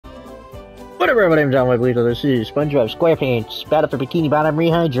Whatever, my name's John Weblito. This is SpongeBob SquarePants, battle for Bikini Bottom,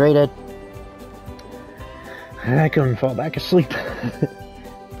 Rehydrated. I couldn't fall back asleep.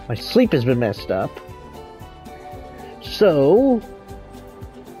 My sleep has been messed up. So,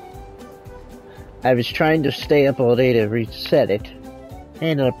 I was trying to stay up all day to reset it. I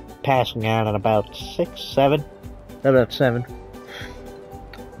ended up passing out at about 6, 7. About 7.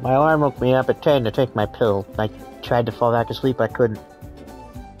 My alarm woke me up at 10 to take my pill. I tried to fall back asleep, I couldn't.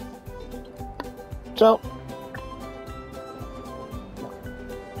 So,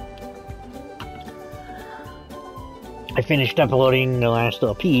 I finished uploading the last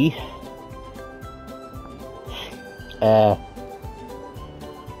LP.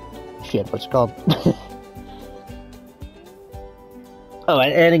 Shit, what's it called? Oh,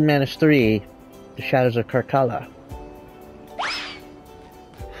 adding -3, The Shadows of Karkala.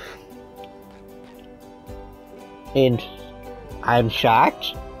 And I'm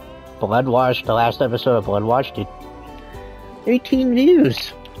shocked. Bloodwashed, the last episode of Bloodwashed did 18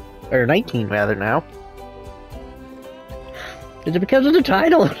 views. Or 19 rather now. Is it because of the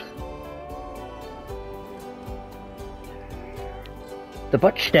title? The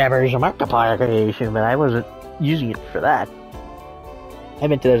Butt Stabber is a Markiplier creation, but I wasn't using it for that. I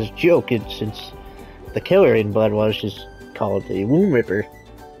meant it as a joke, since the killer in Bloodwashed is called the Womb Ripper.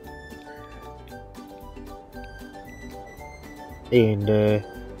 And,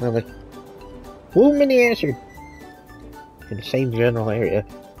 well, the womb and the ass are in the same general area.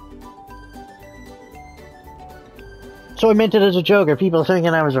 So I meant it as a joke. Are people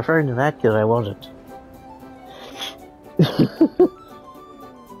thinking I was referring to that killer? I wasn't.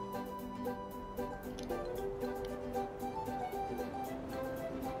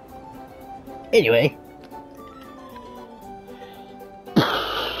 Anyway.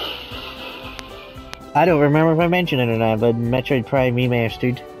 I don't remember if I mentioned it or not, but Metroid Prime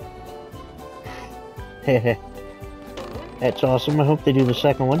Remastered. That's awesome. I hope they do the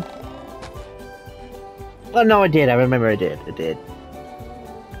second one. Oh no, I did. I remember I did. I did.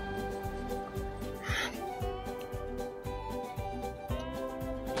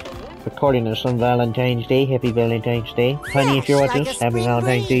 Recording this on Valentine's Day. Happy Valentine's Day. Honey, if you're watching this, happy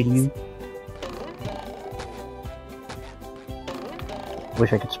Valentine's Day to you.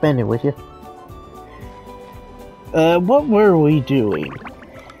 Wish I could spend it with you. What were we doing?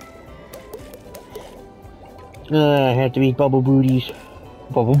 I have to eat bubble booties.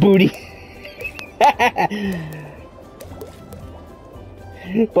 Bubble booty.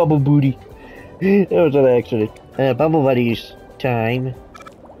 Bubble booty. That was an accident. Bubble buddies time.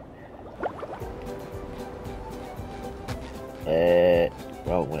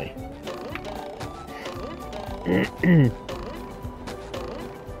 Wrong way.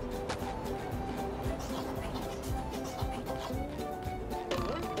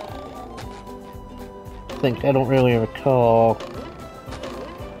 I don't really recall.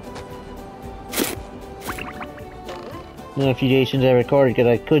 Been a few days since I recorded because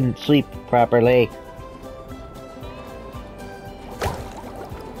I couldn't sleep properly.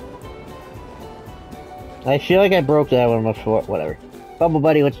 I feel like I broke that one before. Whatever. Bubble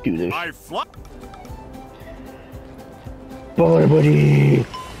Buddy, let's do this. Bubble Buddy!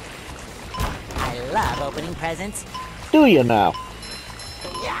 I love opening presents. Do you now?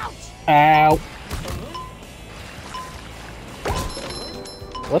 Ouch! Ow!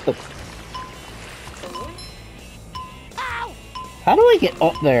 What the? Ow! How do I get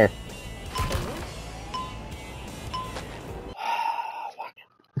up there?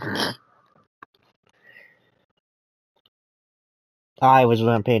 I was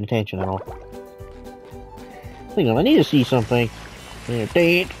not paying attention at all. Hang on, I need to see something.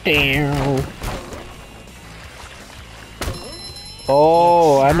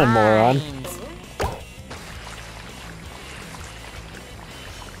 Oh, I'm a moron.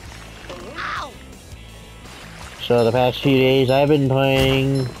 So the past few days I've been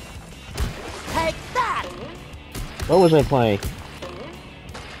playing... Take that! What was I playing?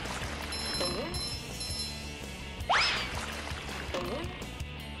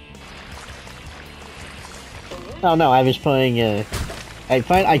 Oh no, I was playing I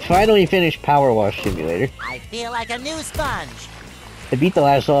finally finished Power Wash Simulator. I feel like a new sponge. I beat the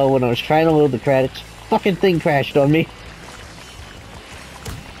last level when I was trying to load the credits. Fucking thing crashed on me.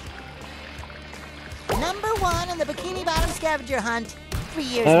 #1 in the Bikini Bottom scavenger hunt. 3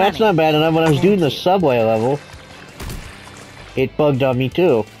 years Now, that's not bad enough. When I was doing the subway level, it bugged on me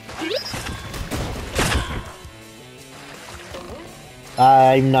too.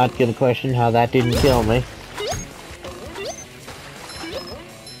 I'm not gonna question how that didn't kill me.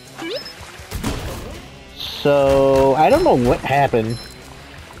 So, I don't know what happened.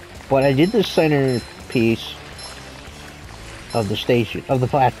 But I did the center piece of the station, of the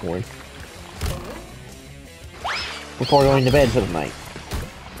platform, before going to bed for the night.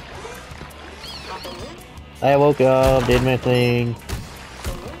 I woke up, did my thing.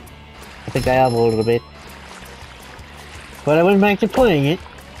 I think I uploaded a bit. But I went back to playing it.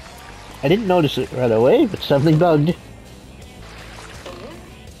 I didn't notice it right away, but something bugged.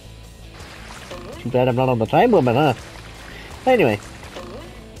 Too bad I'm not on the time limit, huh? Anyway.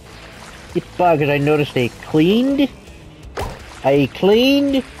 It's bugged because I noticed a cleaned ad.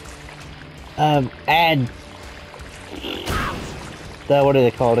 What are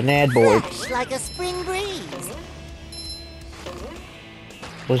they called? An ad board. Fresh like a spring breeze.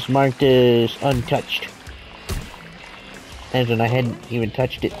 Was marked as untouched. And I hadn't even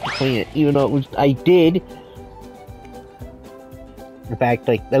touched it to clean it, even though it was, I did. In fact,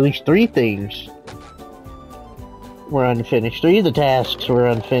 like, at least 3 things were unfinished. 3 of the tasks were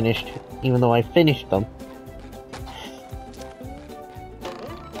unfinished, even though I finished them.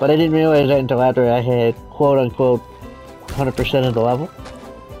 But I didn't realize that until after I had, quote-unquote, 100% of the level.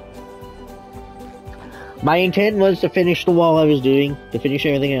 My intent was to finish the wall I was doing, to finish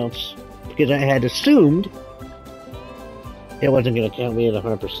everything else, because I had assumed it wasn't going to count me at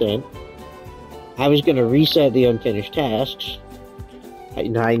 100%. I was going to reset the unfinished tasks.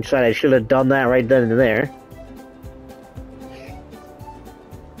 In hindsight, I should have done that right then and there.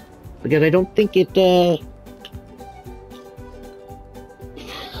 Because I don't think it, I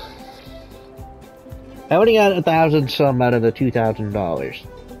only got 1,000 some out of the $2,000. I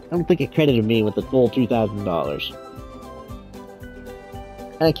don't think it credited me with the full $2,000.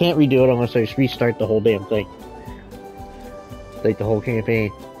 And I can't redo it unless I just restart the whole damn thing. Like the whole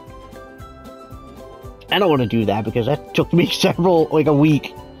campaign. I don't want to do that because that took me like a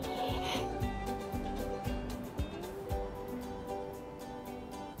week.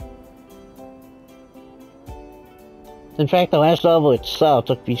 In fact, the last level itself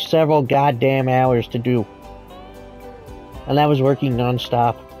took me several goddamn hours to do. And I was working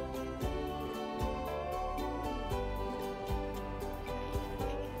non-stop.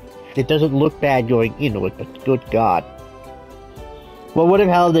 It doesn't look bad going into it, but good God. Well, what if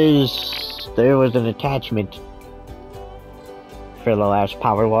there was an attachment for the last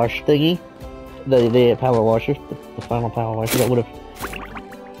power wash thingy? The power washer, the final power washer that would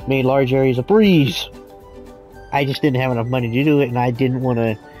have made large areas a breeze. I just didn't have enough money to do it, and I didn't want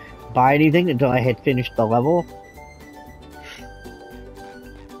to buy anything until I had finished the level.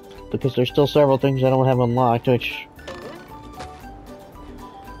 Because there's still several things I don't have unlocked, which...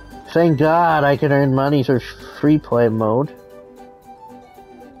 Thank God I can earn money through free play mode.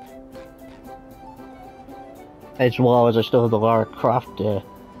 As well as I still have the Lara Croft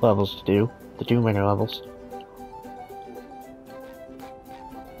levels to do. The Tomb Raider levels.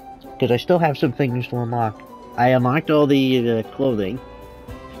 Because I still have some things to unlock. I unlocked all the clothing.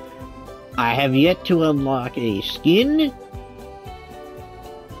 I have yet to unlock a skin.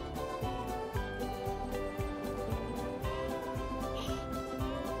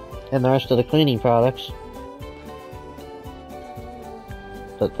 And the rest of the cleaning products.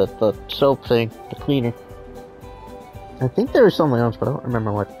 The soap thing, the cleaner. I think there was something else, but I don't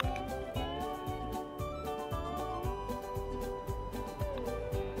remember what.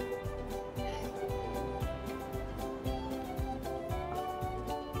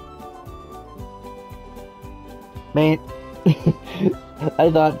 Man,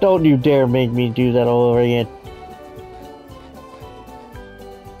 I thought, don't you dare make me do that all over again.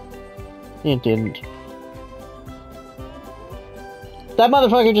 It didn't. That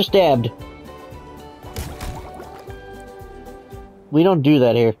motherfucker just stabbed. We don't do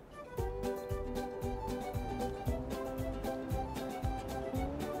that here.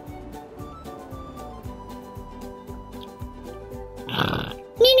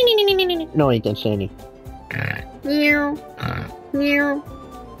 No, I didn't say any. Meow. Meow.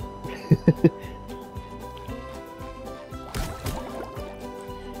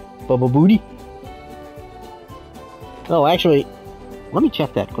 Bubba Booty. Oh, actually, let me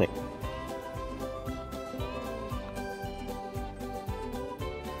check that quick.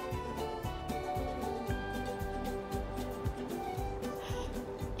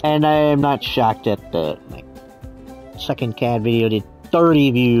 And I am not shocked that my second cat video did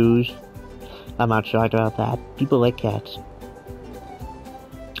 30 views. I'm not shocked about that. People like cats.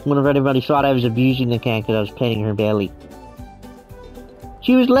 Whenever anybody thought I was abusing the cat because I was petting her belly.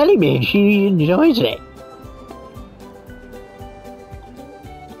 She was letting me, and she enjoys it.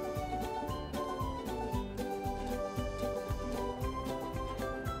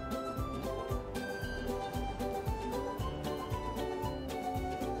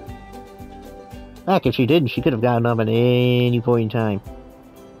 Heck, if she didn't, she could have gotten up at any point in time.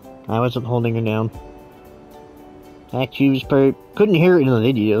 I wasn't holding her down. Heck, she was couldn't hear it in the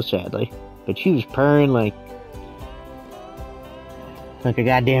video, sadly. But she was purring like a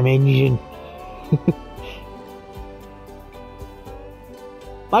goddamn engine.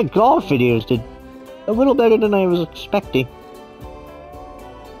 My golf videos did a little better than I was expecting.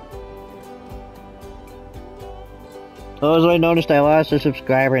 Also, I noticed I lost a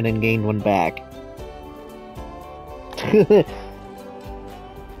subscriber and then gained one back.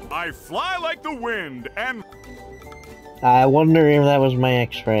 I fly like the wind and... I wonder if that was my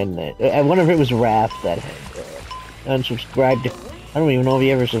ex-friend. I wonder if it was Raph that unsubscribed. I don't even know if he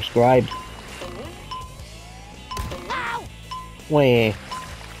ever subscribed. Wait.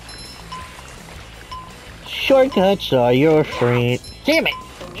 Shortcuts are your friend. Damn it!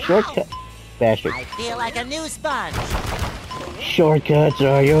 Shortcut. Bastard. I feel like a new sponge. Shortcuts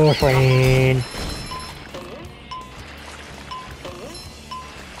are your friend.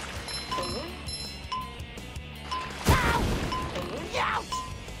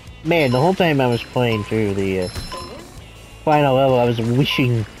 Man, the whole time I was playing through the final level, I was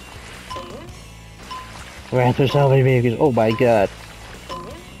wishing Wrath was helping me because, oh my god.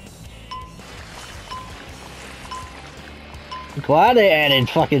 Glad they added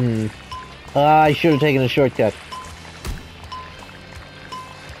fucking... I should have taken a shortcut.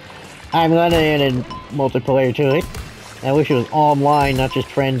 I'm glad they added multiplayer to it. I wish it was online, not just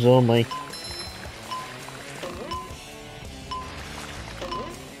friends only.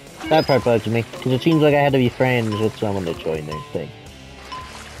 That part bugs me, because it seems like I had to be friends with someone to join their thing.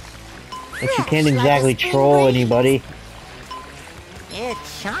 But you can't exactly troll anybody. It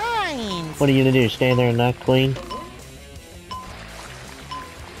shines. What are you gonna do, stand there and not clean?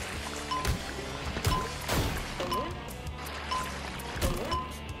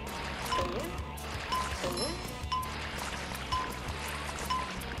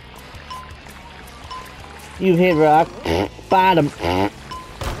 You hit rock, bottom.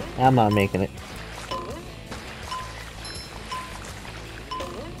 I'm not making it.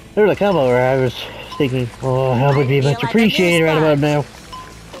 There was a couple where I was thinking, oh, help would be much appreciated right about now.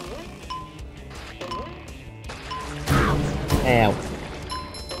 Ow.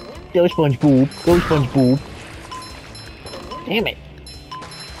 Go SpongeBob. Go SpongeBob. Damn it.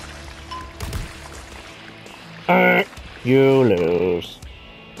 You lose.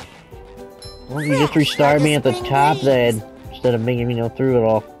 Why don't you just restart me at the top then, instead of making me go through it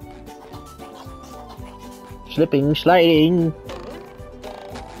all. Slipping, sliding.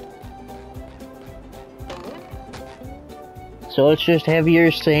 So it's just heavier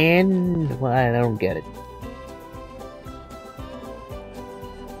sand? Well, I don't get it.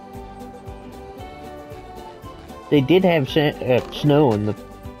 They did have snow in the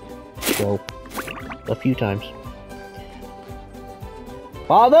show a few times.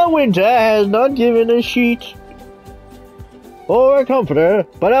 Father Winter has not given a sheet or a comforter,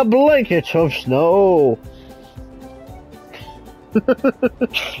 but a blanket of snow.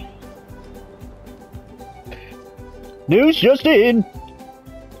 News just in.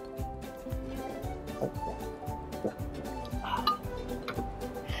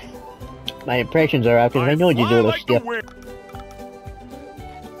 My impressions are out because I know what you do with a skip.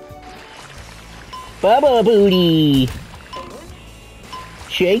 Bubba booty.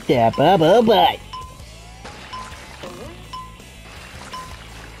 Shake that bubba butt.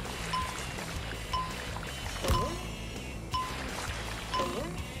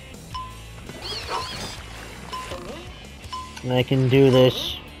 I can do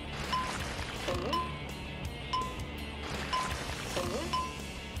this.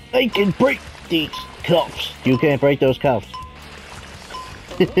 I can break these cuffs. You can't break those cuffs.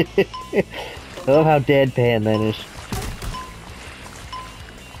 I love how deadpan that is.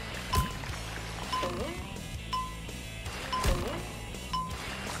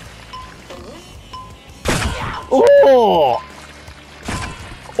 Oh!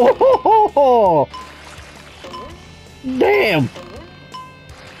 Oh! Damn!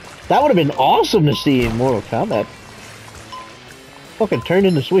 That would have been awesome to see in Mortal Kombat. Fucking turned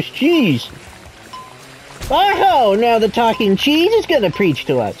into Swiss cheese. Oh, now the talking cheese is gonna preach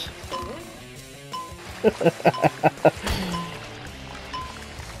to us.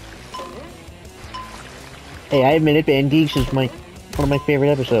 Hey, I admit it, Band Geeks is one of my favorite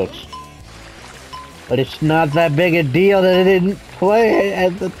episodes. But it's not that big a deal that it didn't play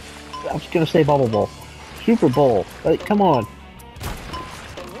at the... I was gonna say Bubble Bowl. Super Bowl. Like, come on.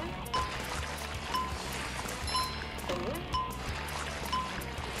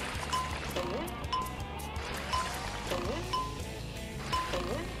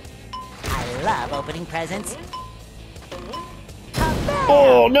 I love opening presents.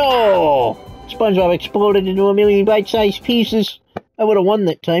 Oh no! SpongeBob exploded into a million bite-sized pieces. I would have won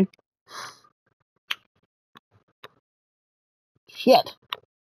that time. Shit.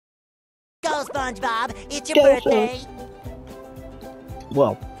 Go, SpongeBob! It's your birthday!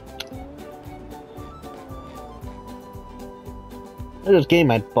 Well. This game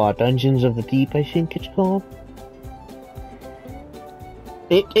I bought, Dungeons of the Deep, I think it's called.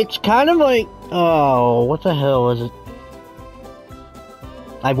 It's kind of like... Oh, what the hell is it?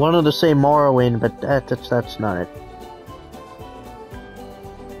 I wanted to say Morrowind, but that's not it.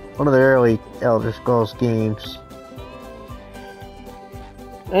 One of the early Elder Scrolls games.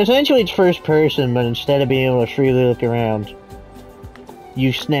 Essentially, it's first person, but instead of being able to freely look around,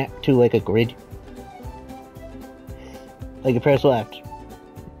 you snap to like a grid. Like you press left.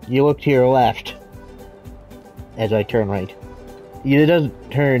 You look to your left as I turn right. It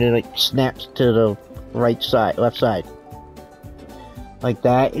doesn't turn, it like snaps to the right side, left side. Like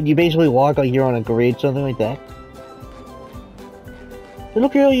that. And you basically walk like you're on a grid, something like that. It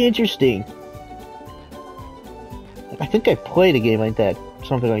looked really interesting. I think I played a game like that.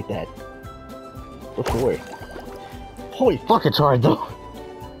 Something like that. Before. Holy fuck, it's hard though.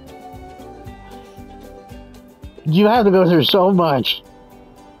 You have to go through so much.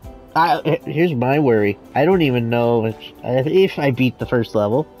 Here's my worry. I don't even know if I beat the first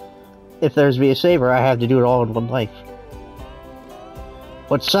level. If there's to be a saver, I have to do it all in one life.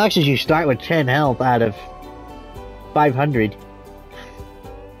 What sucks is you start with 10 health out of 500.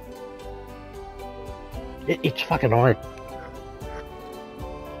 It's fucking hard.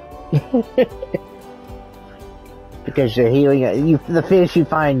 Because the healing, the fish you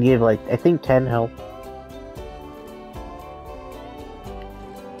find give like, I think 10 health.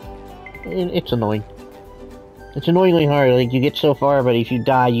 It's annoying. It's annoyingly hard, like you get so far, but if you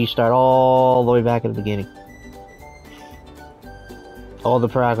die, you start all the way back at the beginning. All the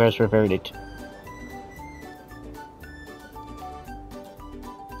progress reverted.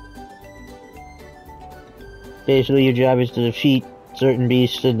 Basically, your job is to defeat certain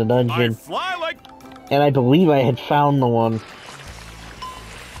beasts in the dungeon. And I believe I had found the one.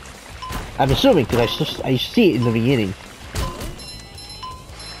 I'm assuming, because I see it in the beginning.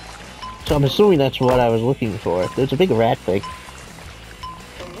 So I'm assuming that's what I was looking for. There's a big rat thing.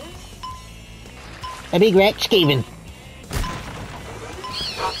 A big rat skaven.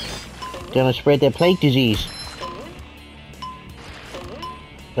 Gonna spread that plague disease.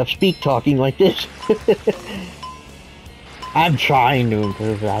 Of speak talking like this. I'm trying to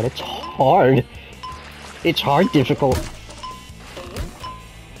improve that. It's hard. It's hard difficult.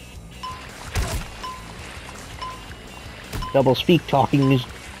 Double speak talking is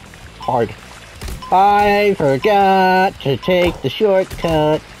hard. I forgot to take the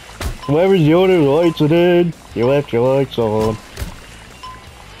shortcut. Whoever's the owner of the lights it in, you left your lights on.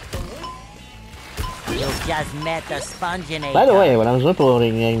 You just met the Sponginator. By the way, when I was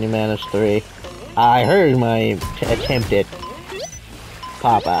uploading Angry Manus 3, I heard my attempt at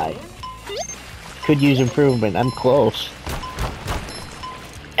Popeye. Could use improvement. I'm close.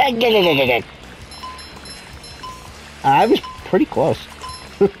 I was pretty close.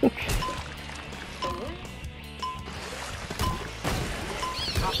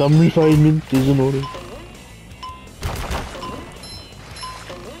 Some refinement is in order.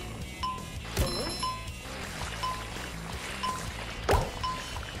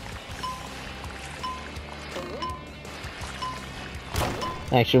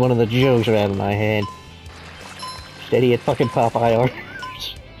 Actually, one of the jokes are out of my head. Steady at fucking Popeye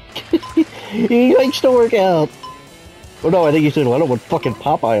arms. He likes to work out. Oh no, I think he said, well, I don't want fucking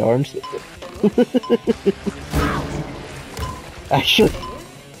Popeye arms. Actually,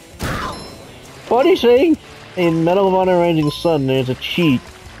 funny thing, in Medal of Honor Rising Sun, there's a cheat.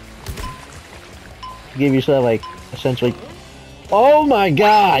 You give yourself, like, essentially... Oh my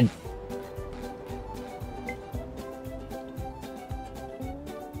god!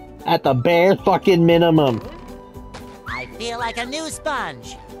 At the bare fucking minimum. I feel like a new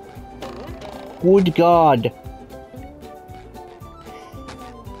sponge. Good god.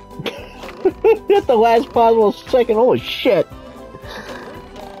 At the last possible second, holy shit.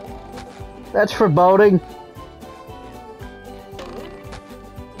 That's foreboding.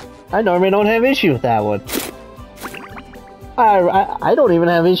 I normally don't have issue with that one. I don't even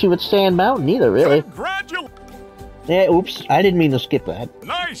have issue with Sand Mountain either, really. Congratulations! Yeah, oops, I didn't mean to skip that.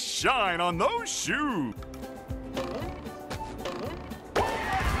 Nice shine on those shoes!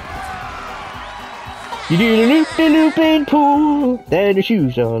 You do the loop and pull, then the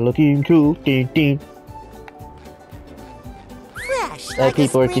shoes are looking cool. Ding, ding. Fresh. Like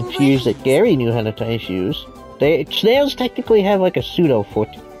people are confused that Gary knew how to tie shoes. Snails technically have like a pseudo foot.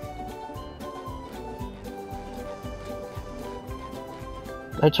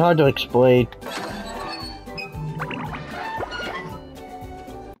 That's hard to explain.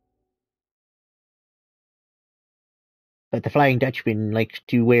 But the Flying Dutchman likes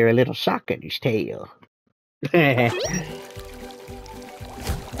to wear a little sock on his tail. Let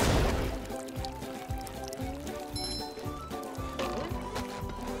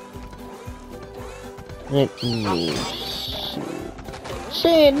me see.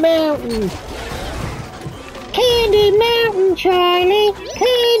 Sand Mountain! Candy Mountain, Charlie!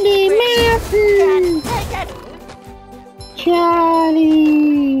 Candy Mountain!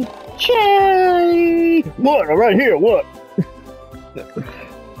 Charlie! Charlie! What? I'm right here, what?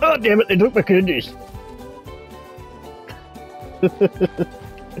 Oh, damn it, they took my candies!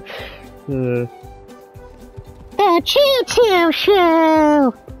 A Choo-Choo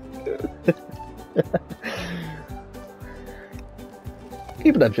Show!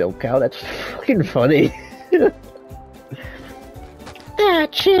 Keep that joke, Cal, that's fucking funny. A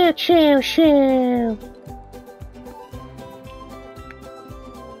Choo-Choo Show!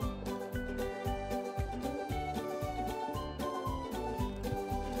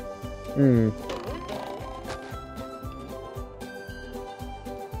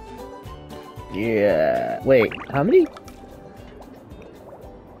 Yeah. Wait, how many?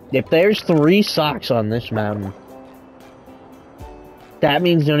 If there's 3 socks on this mountain, that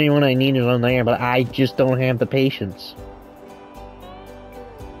means the only one I need is on there, but I just don't have the patience.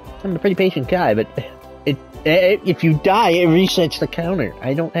 I'm a pretty patient guy, but if you die, it resets the counter.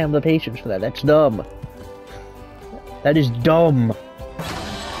 I don't have the patience for that. That's dumb. That is dumb.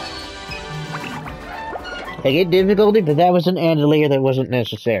 I get difficulty, but that was an added layer that wasn't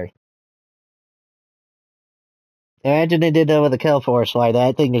necessary. Imagine they did that with the Kelfor slide.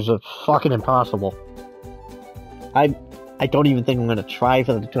 That thing is fucking impossible. I don't even think I'm gonna try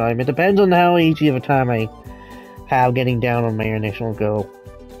for the time. It depends on how easy of a time I have getting down on my initial go.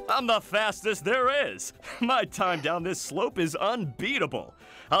 I'm the fastest there is. My time down this slope is unbeatable.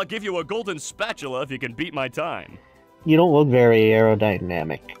 I'll give you a golden spatula if you can beat my time. You don't look very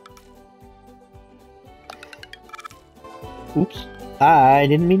aerodynamic. Oops. I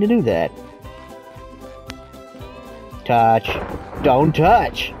didn't mean to do that. Touch. Don't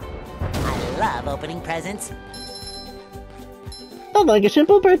touch. I love opening presents. Oh, like a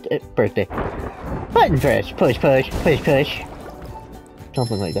simple birthday. Button press. Push, push, push, push.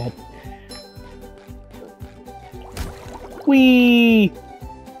 Something like that. Whee!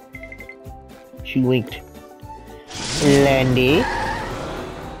 She winked. Landy.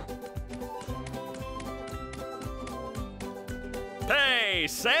 Hey,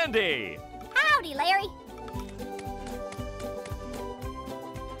 Sandy! Howdy, Larry.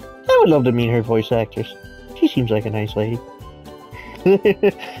 I would love to meet her voice actress. She seems like a nice lady.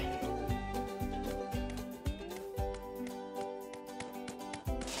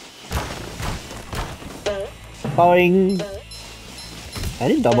 Boing! I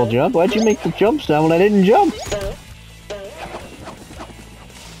didn't double jump. Why'd you make the jump sound when I didn't jump?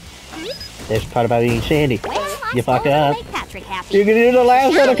 That's part about being Sandy. You fuck up. You can do the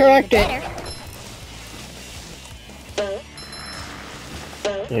last one to correct it.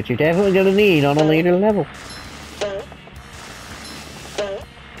 Which you're definitely gonna need on a later level.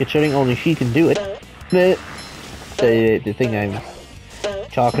 Considering only she can do it. The thing I'm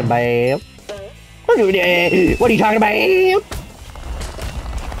talking about. What are you talking about?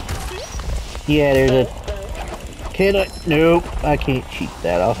 Yeah, there's a... Can I? Nope, I can't cheat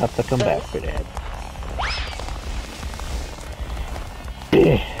that. I'll have to come back for that.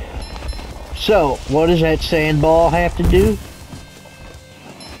 So, what does that sandball have to do?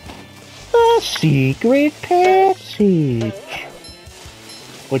 A secret passage.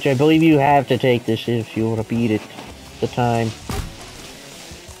 Which I believe you have to take this if you want to beat it. The time.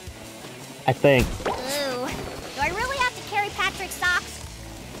 I think. Ooh. Do I really have to carry Patrick's socks?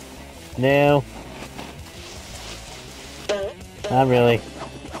 No. Not really.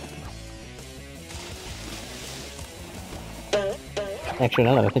 Actually,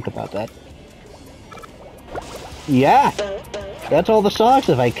 now that I think about that. Yeah! That's all the socks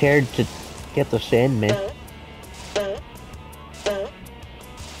if I cared to get the Sandmen.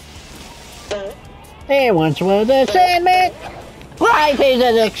 There once was a Sandman! Life is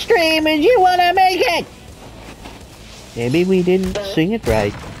as extreme as you wanna make it! Maybe we didn't sing it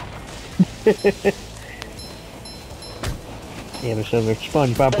right. The episode where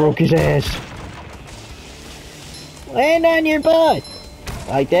SpongeBob broke his ass. Land on your butt!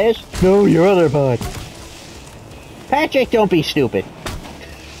 Like this? No, your other butt. Patrick, don't be stupid.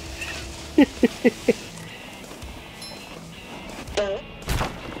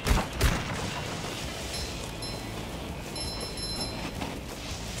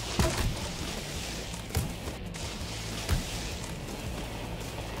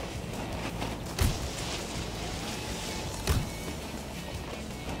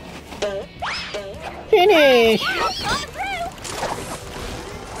 Finish!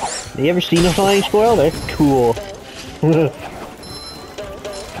 You ever seen a flying squirrel? They're cool. I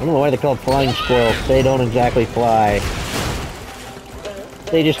don't know why they're called flying squirrels. They don't exactly fly.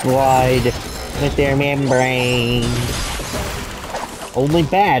 They just glide with their membrane. Only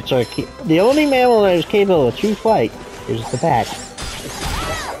bats are the only mammal that is capable of true flight is the bat.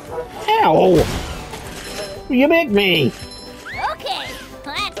 Ow! You bit me! Okay,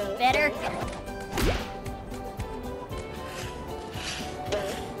 that's better.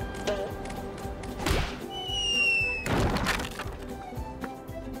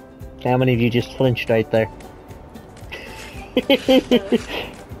 How many of you just flinched right there?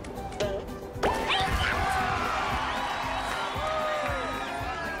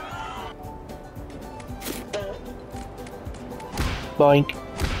 Boink,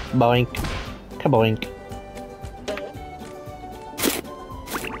 boink, kaboink.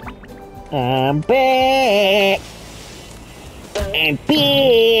 I'm back! I'm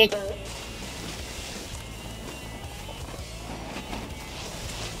back!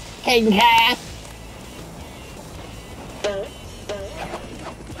 King-ha!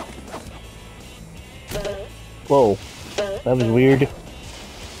 Whoa, that was weird.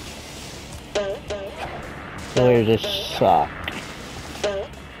 Where's this sock?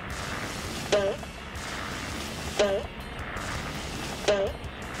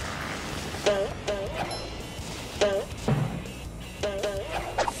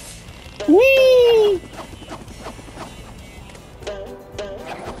 Whee!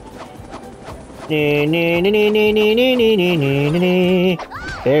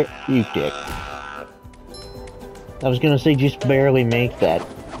 There, you dick. I was gonna say just barely make that.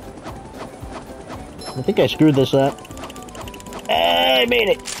 I think I screwed this up. I made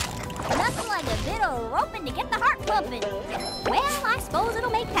it! Nothing like a bit of roping to get the heart pumping. Well, I suppose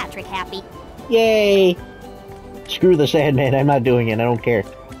it'll make Patrick happy. Yay! Screw the Sandman, I'm not doing it, I don't care.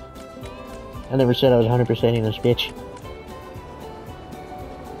 I never said I was 100%ing this bitch.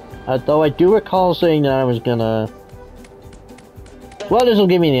 Though I do recall saying that I was gonna... Well, this will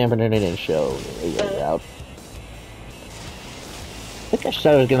give me the opportunity to show it out. I think I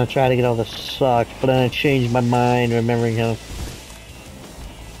said I was gonna try to get all the socks, but then I changed my mind, remembering how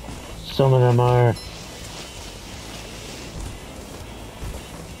some of them are.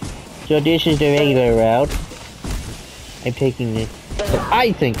 So this is the regular route. I'm taking the what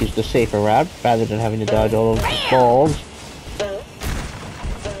I think is the safer route, rather than having to dodge all those balls.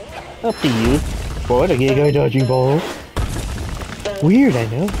 Up to you. Boy, I get a guy dodging balls. Weird, I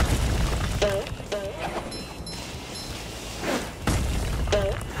know.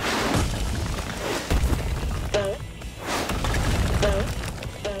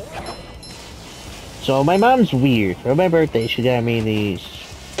 So my mom's weird. For my birthday, she got me these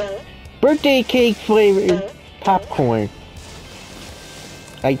birthday cake flavored popcorn.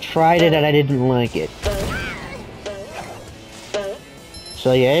 I tried it and I didn't like it.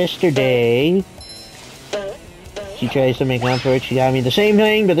 So yesterday, she tries to make up for it. She got me the same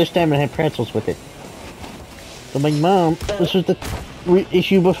thing, but this time it had pretzels with it. So I'm like, Mom, this was the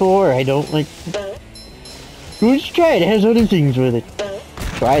issue before. I don't like... Well, just try it. It has other things with it.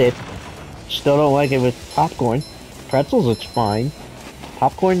 Tried it. Still don't like it with popcorn. Pretzels, it's fine.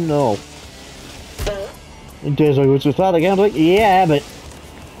 Popcorn, no. And Dad's like, what's the thought? Like, I'm like, yeah, but...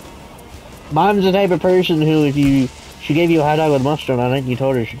 Mom's the type of person who, if she gave you a hot dog with mustard on it, and you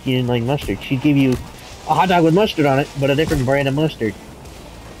told her you didn't like mustard, she'd give you a hot dog with mustard on it, but a different brand of mustard.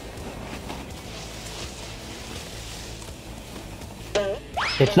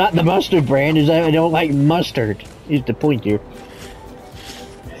 It's not the mustard brand, is that I don't like mustard, is the point here.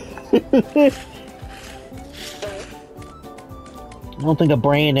 I don't think a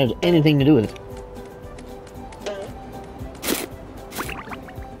brand has anything to do with it.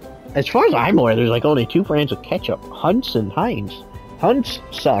 As far as I'm aware, there's like only 2 brands of ketchup. Hunt's and Heinz. Hunt's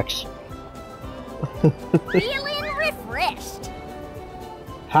sucks. Feeling refreshed.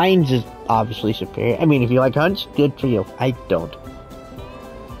 Heinz is obviously superior. I mean, if you like Hunt's, good for you. I don't.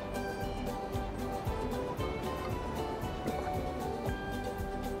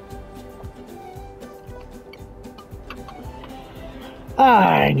 Ah,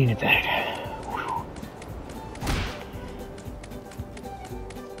 I needed that.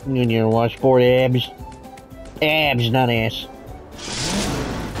 You need to watch for abs. Abs, not ass.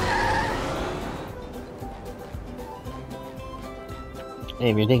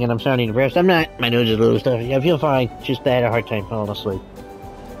 If you're thinking I'm sounding depressed, I'm not. My nose is a little stuffy. I feel fine. Just I had a hard time falling asleep.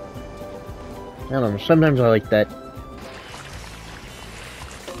 I don't know. Sometimes I like that.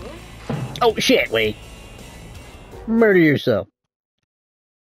 Oh shit! Wait. Murder yourself.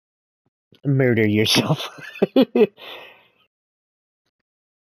 Murder yourself. Go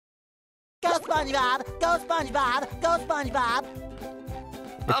SpongeBob! Go SpongeBob! Go SpongeBob!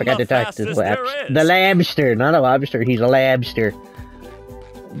 I forgot to talk to the lobster. The lobster, not a lobster. He's a lobster.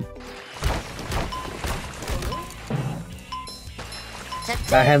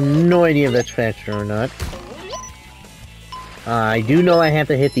 I have no idea if that's faster or not. I do know I have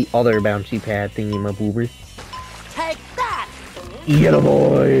to hit the other bouncy pad thingy, my boober. Take that! Yeah,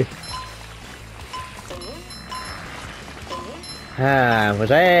 boy! Ah,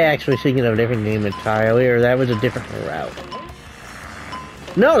 was I actually thinking of a different game entirely, or that was a different route?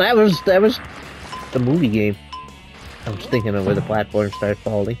 No, that was the movie game. I was thinking of where the platform started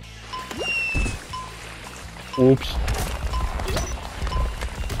falling. Oops.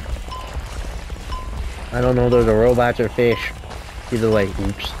 I don't know if those are robots or fish. Either way,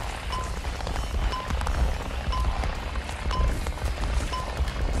 oops.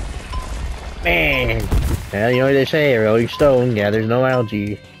 Man! Well, you know what they say, a rolling stone gathers no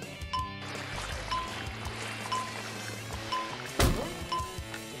algae.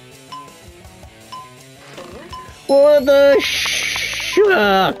 What the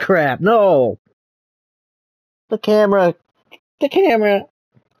ah, crap, no! The camera! The camera!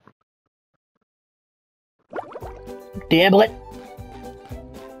 Damn it!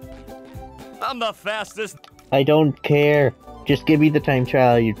 I'm the fastest. I don't care. Just give me the time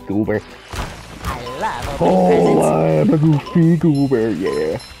trial, you goober. I love Oh, I am a goofy goober,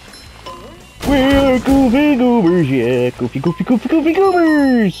 yeah. We're goofy goobers, yeah. Goofy, goofy, goofy, goofy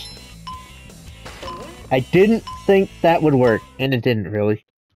goobers! I didn't think that would work, and it didn't really.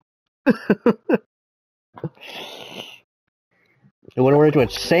 It would have worked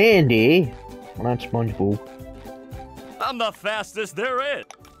with Sandy, well, not SpongeBob. I'm the fastest there is.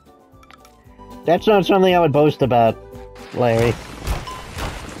 That's not something I would boast about, Larry.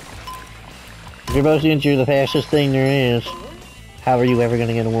 If you're boasting that you're the fastest thing there is, how are you ever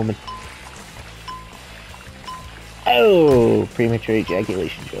gonna get a woman? Oh, premature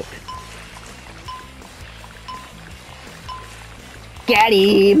ejaculation joke. Got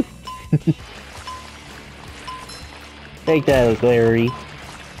him! Take that, Larry.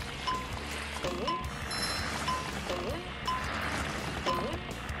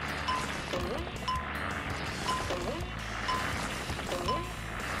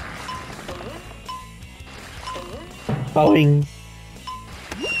 Boing.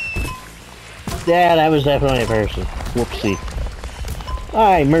 Yeah, that was definitely a person. Whoopsie.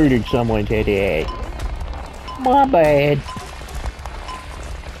 I murdered someone today. My bad.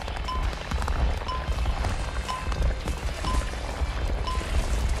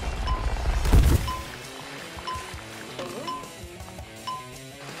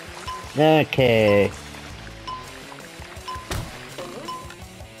 Okay.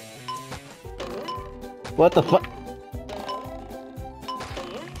 What the fuck?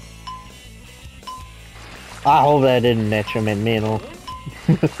 I hope that didn't detriment me at all.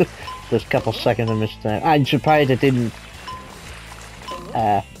 Just a couple seconds of missed time. I'm surprised it didn't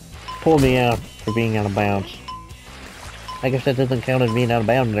pull me out for being out of bounds. I guess that doesn't count as being out of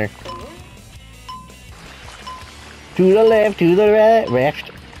bounds there. To the left, to the right,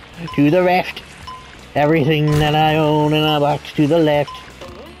 left, to the left. Everything that I own in a box to the left.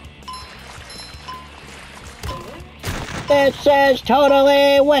 It says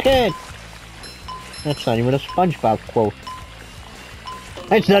totally wicked. That's not even a SpongeBob quote.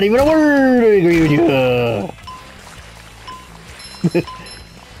 That's not even a word! I agree with you!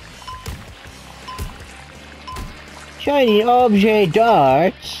 Shiny objet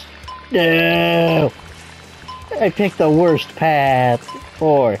darts? No! I picked the worst path.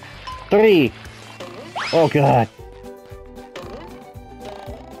 4, 3. Oh god.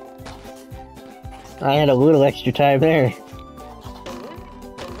 I had a little extra time there.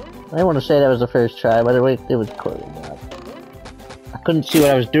 I want to say that was the first try, but it was clearly not. I couldn't see what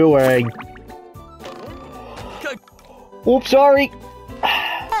I was doing. Oops, sorry.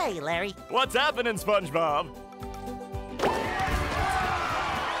 Hey, Larry. What's happening, SpongeBob?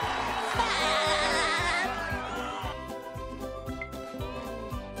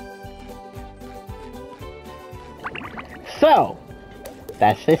 So,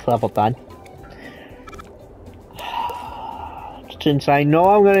 that's this level done. Since I know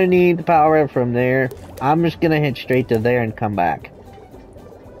I'm gonna need the power up from there, I'm just gonna head straight to there and come back.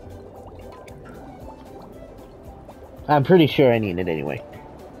 I'm pretty sure I need it anyway.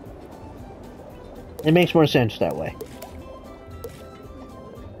 It makes more sense that way.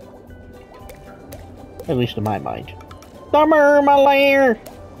 At least in my mind. Summer, my lair!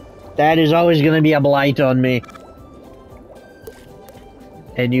 That is always gonna be a blight on me.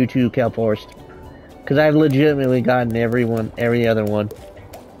 And you too, Kelforest. Because I've legitimately gotten every other one.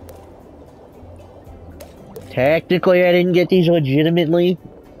 Technically, I didn't get these legitimately.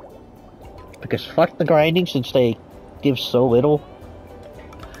 Because fuck the grinding, since they give so little.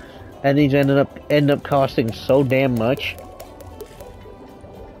 And these end up costing so damn much.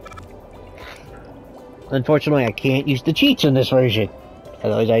 Unfortunately, I can't use the cheats in this version.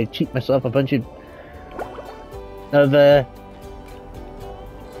 Otherwise, I cheat myself a bunch of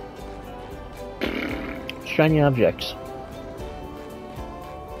shiny objects.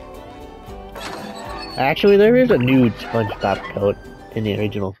 Actually, there is a nude SpongeBob coat in the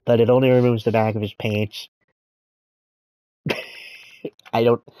original, but it only removes the back of his pants. I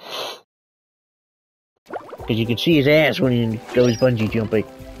don't... Because you can see his ass when he goes bungee jumping.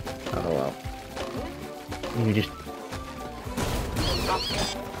 Oh well. You just...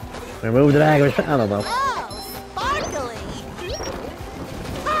 remove the back of his... I don't know. Oh, sparkly!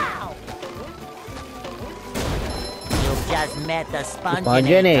 Wow! You just met the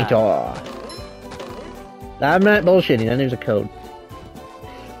Sponginator. Sponginator. I'm not bullshitting, then there's a code.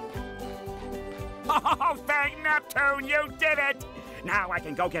 Oh, thank Neptune, you did it! Now I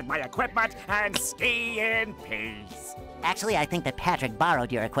can go get my equipment and ski in peace. Actually, I think that Patrick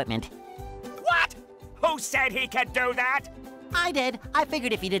borrowed your equipment. What? Who said he could do that? I did. I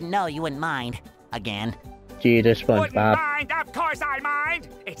figured if you didn't know, you wouldn't mind. Again. Jesus, Wouldn't SpongeBob. mind, of course I mind!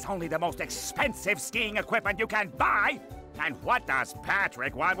 It's only the most expensive skiing equipment you can buy! And what does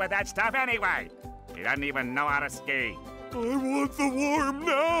Patrick want with that stuff anyway? He doesn't even know how to ski. I want the worm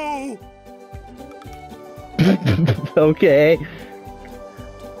now! Okay.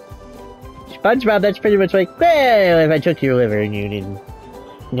 SpongeBob, that's pretty much like, well, if I took your liver and you didn't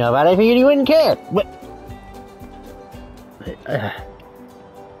know about it, I figured you wouldn't care. What?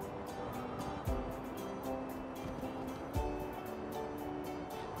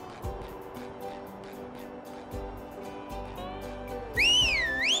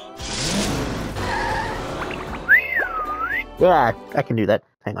 Yeah, I can do that.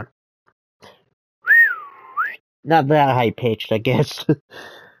 Hang on. Not that high pitched, I guess.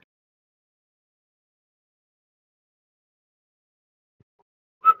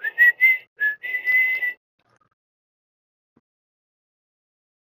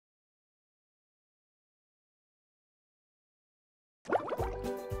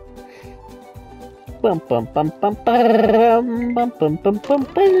 Bum bum bum bum bum bum bum bum bum.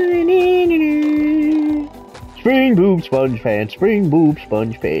 Spring boob sponge pants, spring boob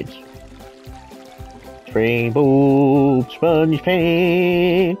sponge pants. Spring boob sponge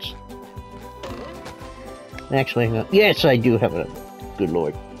pants. Actually, no. Yes, I do have a. Good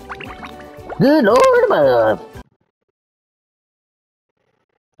lord. Good lord above.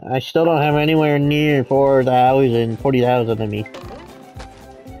 I still don't have anywhere near 40,000 of me.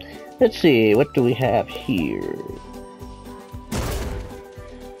 Let's see, what do we have here?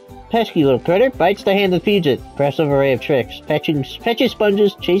 Pesky little critter, bites the hand that feeds it. Impressive array of tricks. Fetches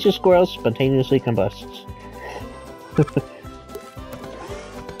sponges, chases squirrels, spontaneously combusts.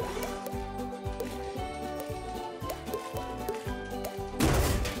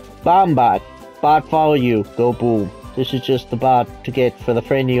 Bombot. Bot follow you. Go boom. This is just the bot to get for the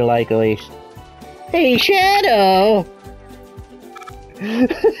friend you like at least. Hey, Shadow!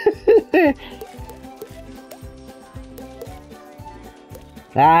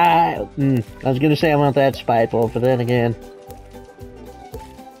 I was gonna say I'm not that spiteful, but then again.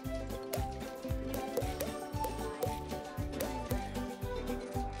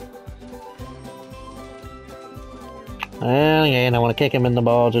 Well, again, I want to kick him in the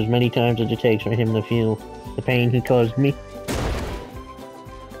balls as many times as it takes for him to feel the pain he caused me.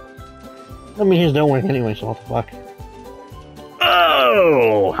 I mean, his don't work anyway, so what the fuck.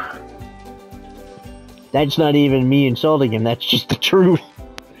 Oh! That's not even me insulting him, that's just the truth.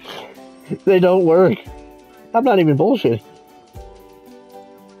 They don't work. I'm not even bullshitting.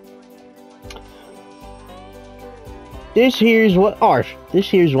 This here's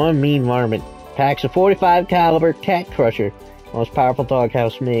one mean varmint. Packs a 45 caliber cat crusher. Most powerful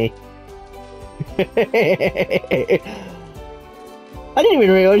doghouse me. I didn't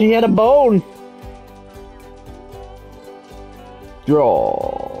even realize he had a bone.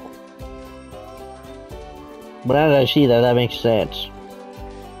 Draw. But now that I see that, that makes sense.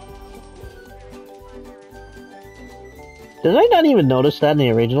 Did I not even notice that in the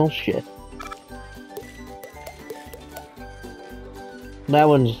original? Shit. That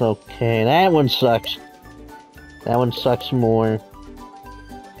one's okay. That one sucks. That one sucks more.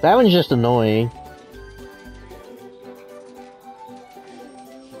 That one's just annoying.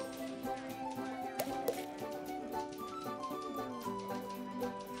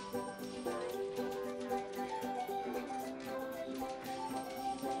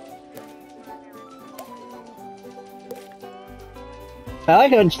 I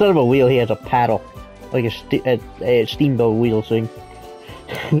like how instead of a wheel, he has a paddle. Like a steamboat wheel thing.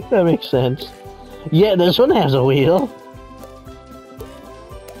 That makes sense. Yeah, this one has a wheel.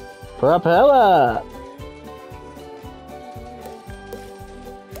 Propeller!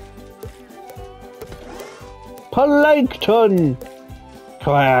 Plankton!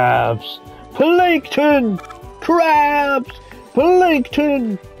 Crabs! Plankton! Crabs!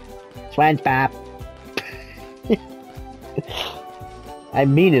 Plankton! SpongeBob. I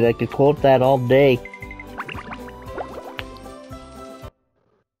mean it, I could quote that all day.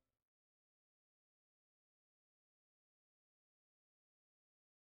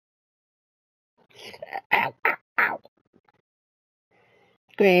 Ow, ow, ow.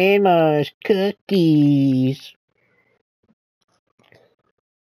 Grandma's cookies.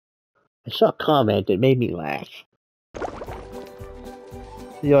 I saw a comment that made me laugh.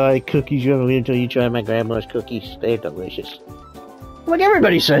 You like cookies, you haven't waited until you try my grandma's cookies. They're delicious. Like,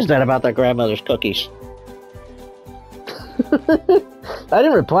 everybody says that about their grandmother's cookies. I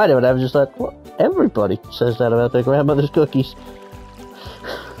didn't reply to it, I was just like, well, everybody says that about their grandmother's cookies.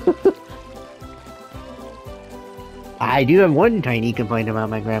 I do have one tiny complaint about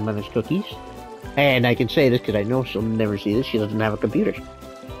my grandmother's cookies. And I can say this because I know she'll never see this, she doesn't have a computer.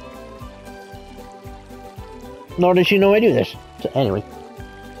 Nor does she know I do this. So anyway.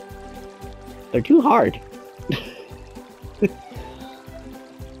 They're too hard.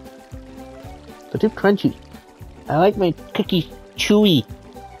 They're too crunchy. I like my cookies chewy.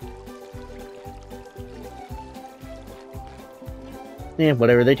 Yeah,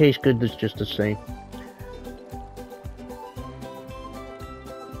 whatever, they taste good, it's just the same.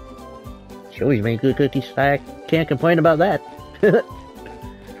 She always makes good cookies, I can't complain about that.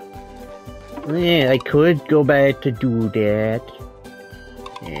 Yeah, I could go back to do that.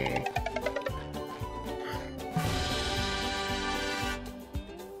 Yeah.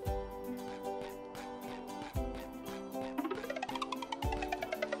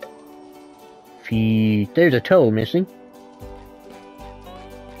 There's a toe missing.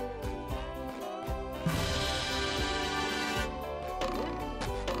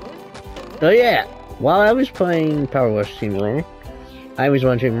 Oh yeah, while I was playing Power Wash Simulator, I was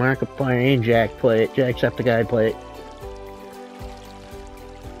watching Markiplier and Jack play it. Jacksepticeye play it.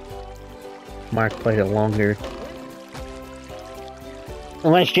 Mark played it longer.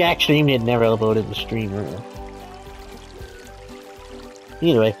 Unless Jack streamed it, never uploaded the stream. I don't know.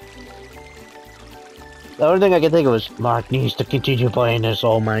 Either way. The only thing I could think of was, Mark needs to continue playing this,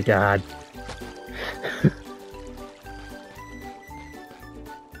 oh my god.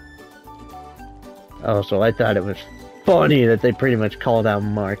 Also, I thought it was funny that they pretty much called out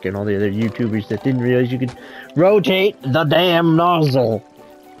Mark and all the other YouTubers that didn't realize you could rotate the damn nozzle.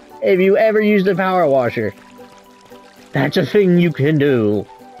 If you ever used a power washer, that's a thing you can do.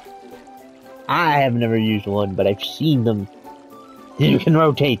 I have never used one, but I've seen them. You can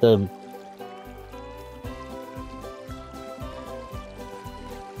rotate them.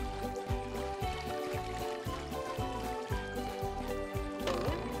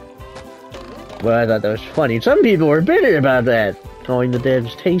 Well, I thought that was funny. Some people were bitter about that, calling the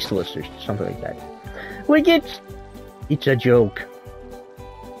devs tasteless or something like that. Like, it's a joke.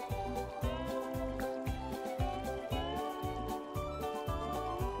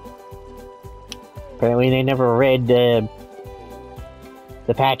 Apparently they never read the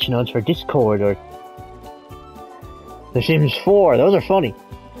patch notes for Discord or The Sims 4. Those are funny.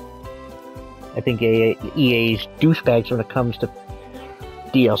 I think EA's douchebags when it comes to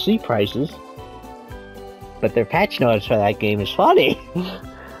DLC prices. But their patch notes for that game is funny.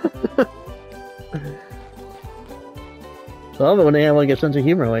 So I love it when they have like a sense of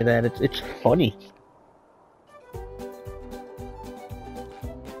humor like that. It's funny.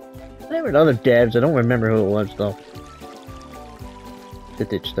 There were other devs, I don't remember who it was though,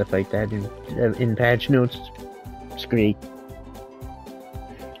 that did stuff like that in patch notes. It's great.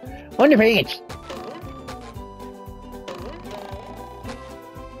 Wonderful.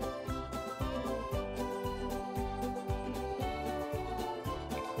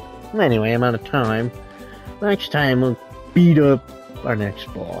 Anyway, I'm out of time. Next time we'll beat up our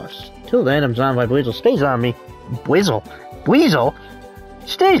next boss. Till then, I'm Zombie Weasel. Stays on me. Weasel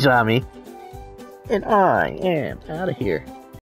stays on me. And I am out of here.